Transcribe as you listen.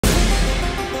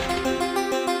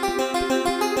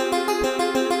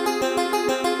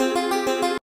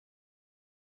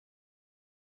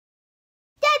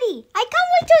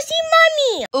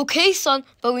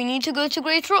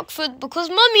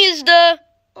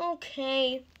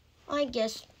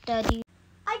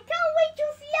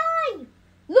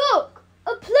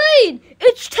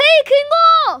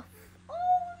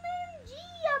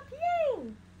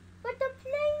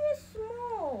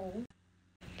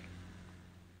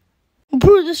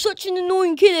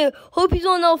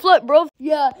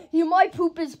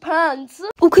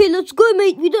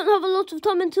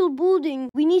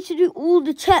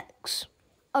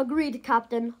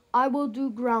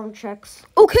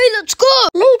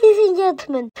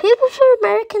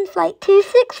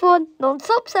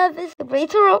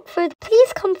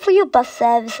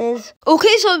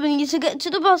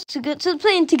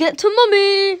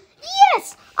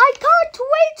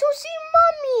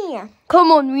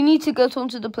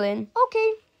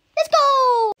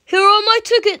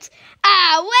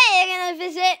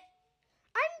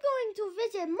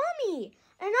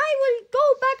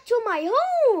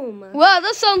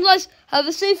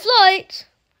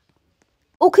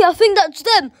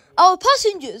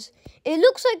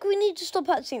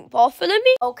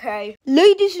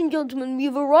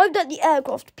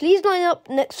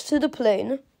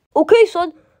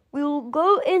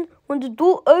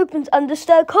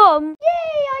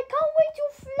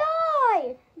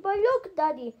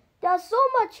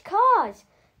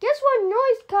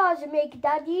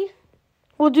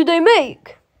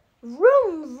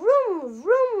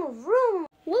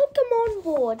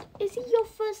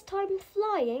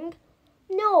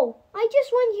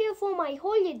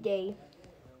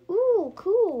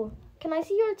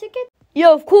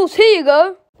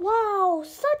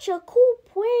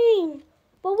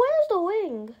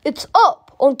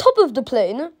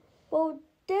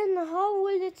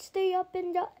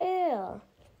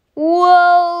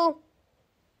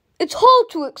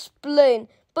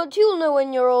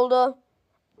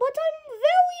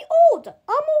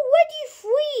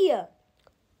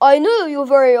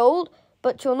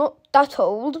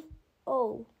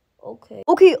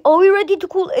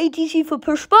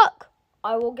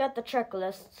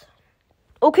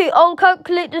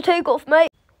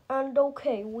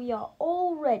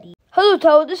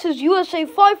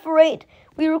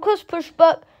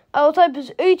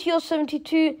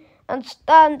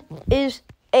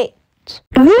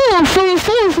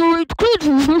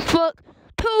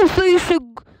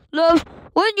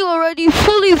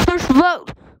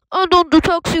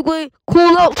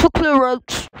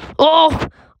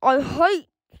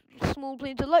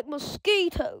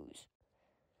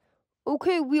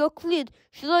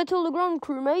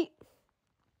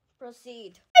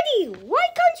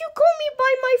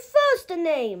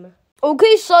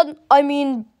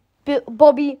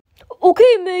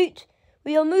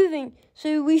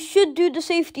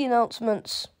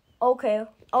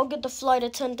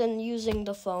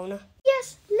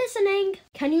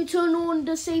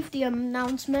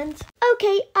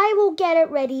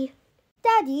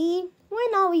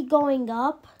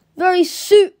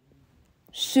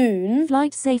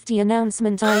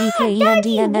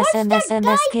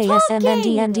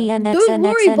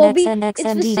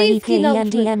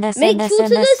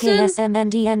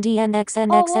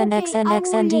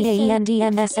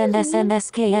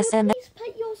Please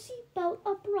put your seatbelt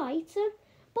upright,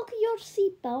 buckle your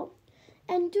seatbelt,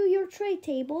 and do your tray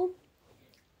table.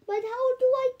 But how do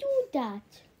I do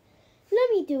that? Let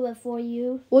me do it for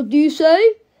you. What do you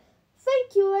say?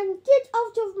 Thank you, and get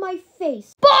out of my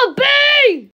face.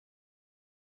 Bobby!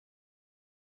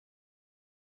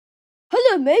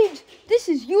 Hello, mate. This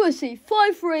is USA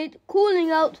 548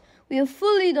 calling out. We have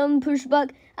fully done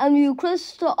pushback and we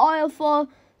request to IFR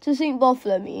to St.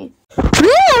 Bartholomew.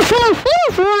 USA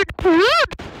 548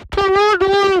 correct to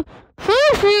London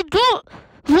 548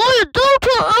 via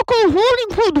Delta Echo holding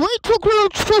point wait to clear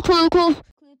Echo.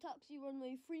 Clear taxi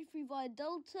runway 33 via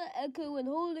Delta Echo and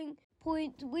holding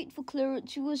point wait for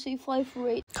clearance USA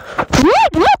 548.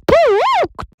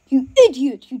 You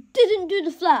idiot! You didn't do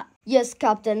the flap. Yes,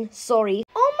 Captain. Sorry.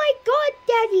 Oh my God,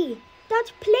 Daddy!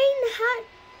 That plane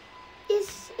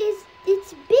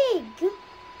it's big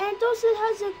and also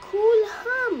has a cool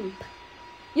hump.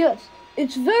 Yes,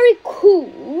 it's very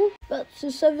cool. That's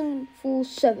a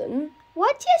 747.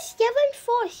 What is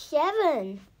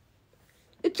 747?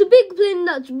 It's a big plane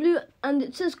that's blue and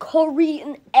it says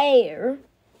Korean Air.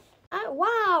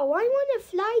 Wow, I want to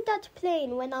fly that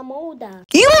plane when I'm older.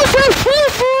 USA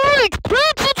 548,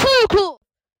 cleared for takeoff.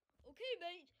 Okay,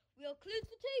 mate, we are cleared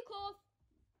for takeoff.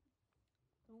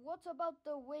 What about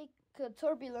the wake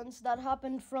turbulence that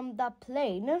happened from that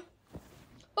plane?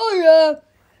 Oh yeah,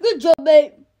 good job,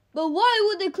 mate. But why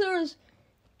would they clear us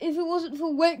if it wasn't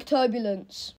for wake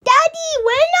turbulence? Daddy! Daddy,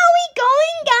 when are we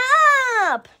going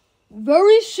up?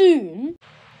 Very soon.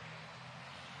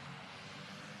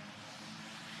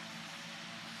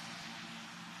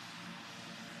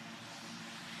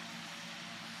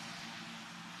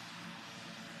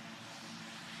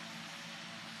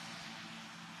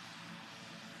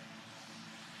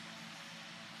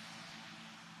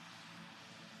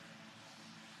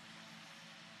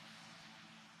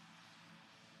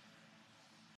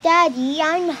 Daddy,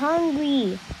 I'm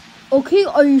hungry. Okay,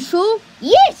 are you sure?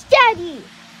 Yes, Daddy.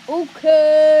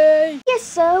 Okay. Yes,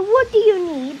 sir. What do you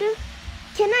need?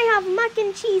 Can I have mac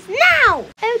and cheese now?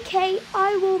 Okay,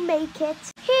 I will make it.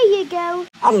 Here you go.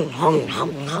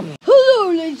 Hello,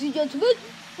 ladies and gentlemen.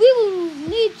 We will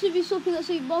need to be stopping at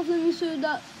St. Bartholomew, so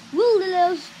that will delay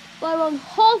us by around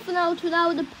half an hour to an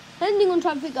hour, depending on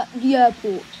traffic at the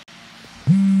airport.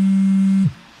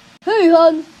 Hey,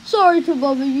 hon. Sorry to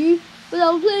bother you, but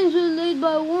our planes are delayed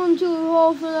by 1 to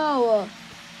half an hour.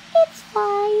 It's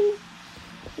fine.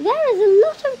 There is a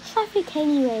lot of traffic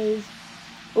anyways.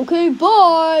 Okay,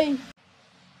 bye.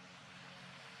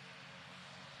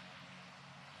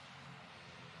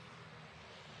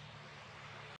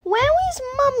 Where is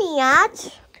Mummy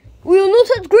at? We are not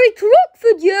at Greater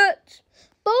Rockford yet.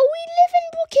 But we live in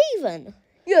Brookhaven.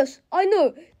 Yes, I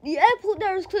know. The airport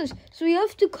there is closed, so we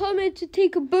have to come in to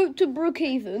take a boat to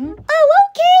Brookhaven. Oh,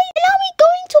 okay. And are we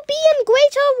going to be in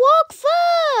Greater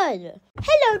Rockford?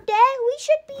 Hello there. We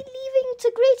should be leaving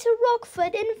to Greater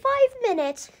Rockford in 5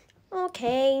 minutes.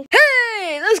 Okay.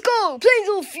 Hey, let's go. Planes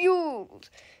all fueled.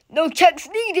 No checks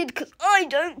needed because I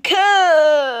don't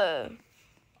care.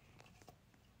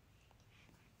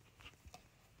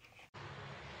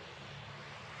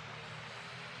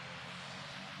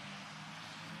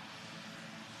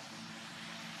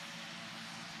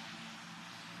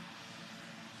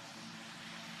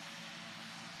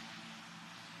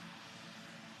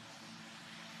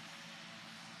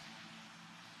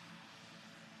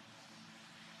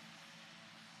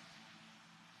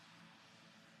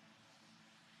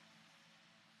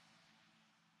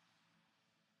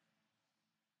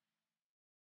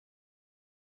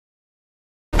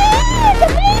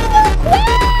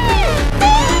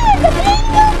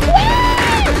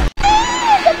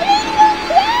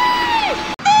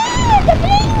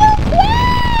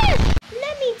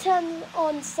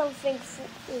 Something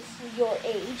for your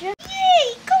age. Yay!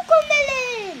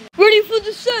 Cocomelon! Ready for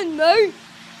descent, mate?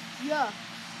 Yeah.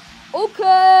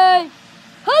 Okay.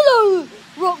 Hello,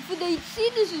 Rockford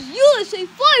HC. This is USA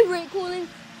 5 rate calling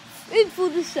in for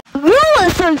descent.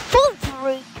 USA 5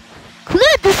 rate.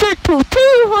 Clear descent to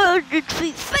 200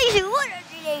 feet, facing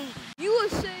 180.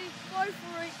 USA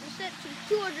 548 descent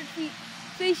to 200 feet,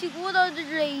 facing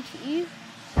 180.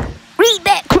 Read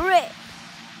that correct.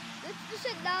 Let's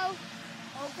descend now.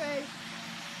 Okay.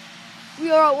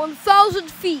 We are at 1,000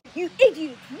 feet. You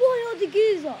idiot! Why are the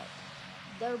gears up?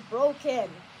 They're broken.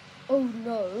 Oh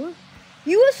no.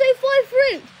 USA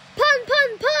 5-8!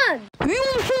 Pan!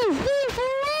 USA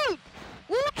 5-8!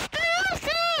 What's the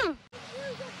issue?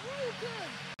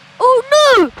 Oh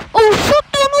no! Oh, shut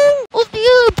down all of the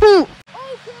airport!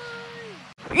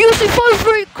 Okay! USA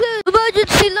 5-8 clear.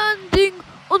 Emergency landing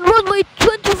on runway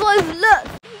 25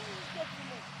 left.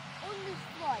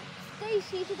 Stay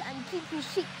seated and keep your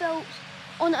seatbelts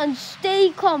on and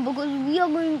stay calm because we are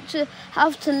going to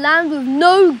have to land with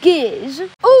no gears.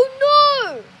 Oh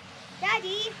no!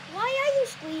 Daddy, why are you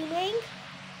screaming?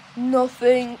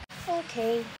 Nothing.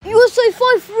 Okay. USA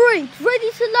 5-8,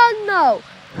 ready to land now.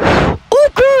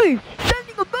 Okay,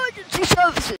 sending emergency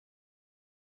services.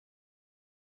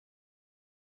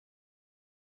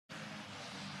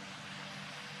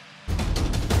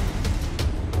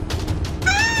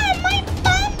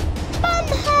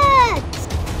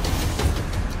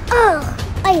 Ugh,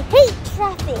 I hate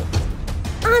traffic.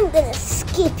 I'm gonna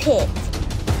skip it.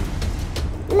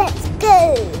 Let's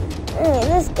go. Okay,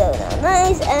 let's go now.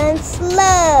 Nice and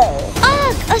slow.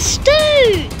 Ugh, a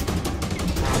stone!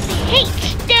 I hate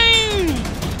stones!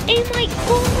 Oh my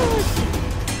god!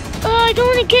 Oh, I don't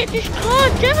want to get this car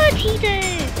dirty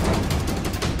though.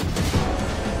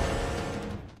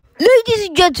 Ladies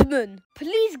and gentlemen,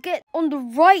 please get on the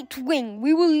right wing.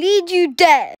 We will lead you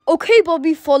there. Okay,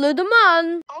 Bobby, follow the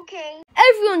man. Okay.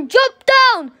 Everyone, jump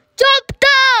down! Jump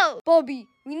down! Bobby,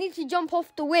 we need to jump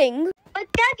off the wing. But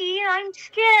Daddy, I'm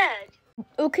scared.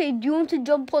 Okay, do you want to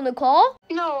jump on the car?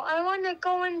 No, I want to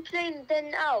go in plane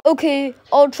then out. Okay,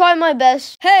 I'll try my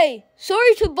best. Hey,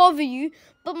 sorry to bother you,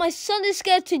 but my son is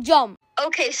scared to jump.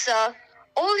 Okay, sir.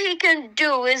 All he can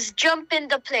do is jump in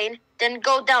the plane, then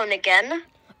go down again.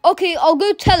 Okay, I'll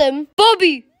go tell him.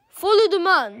 Bobby, follow the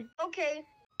man. Okay.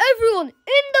 Everyone,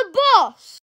 in the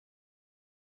bus!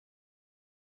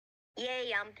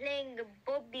 Yay, I'm playing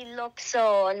Bobby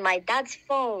Loxo on my dad's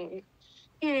phone.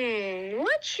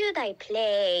 What should I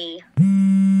play?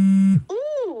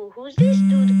 Ooh, who's this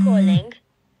dude calling?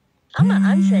 I'ma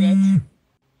answer it.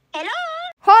 Hello?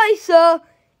 Hi, sir.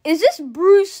 Is this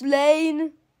Bruce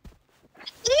Layne?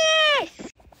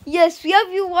 Yes! Yes, we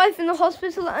have your wife in the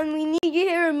hospital and we need you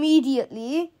here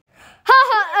immediately.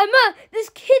 Ha, Emma, this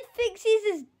kid thinks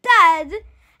he's his dad.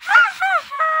 Ha, ha,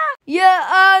 ha.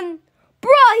 Yeah,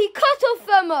 bruh, he cut off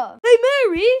Emma. Hey,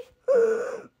 Mary?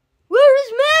 Where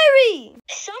is Mary?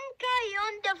 Some guy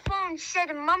on the phone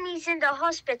said Mummy's in the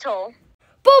hospital.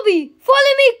 Bobby,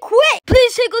 follow me quick.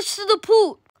 Please take us to the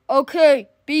pool. Okay,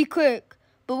 be quick.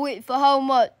 But wait, for how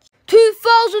much?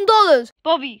 $2,000.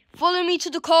 Bobby, follow me to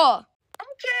the car.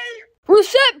 Okay.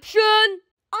 Reception.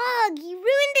 Ugh, you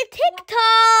ruined the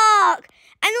TikTok.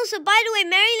 And also, by the way,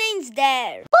 Mary Lane's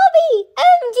there. Bobby,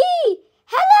 OMG,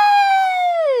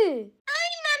 hello. Hi,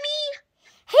 Mummy.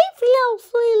 Hopefully I'll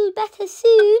feel better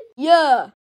soon. Yeah.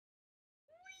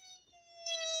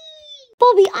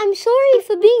 Bobby, I'm sorry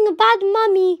for being a bad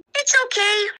mummy. It's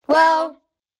okay. Well,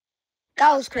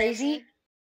 that was crazy.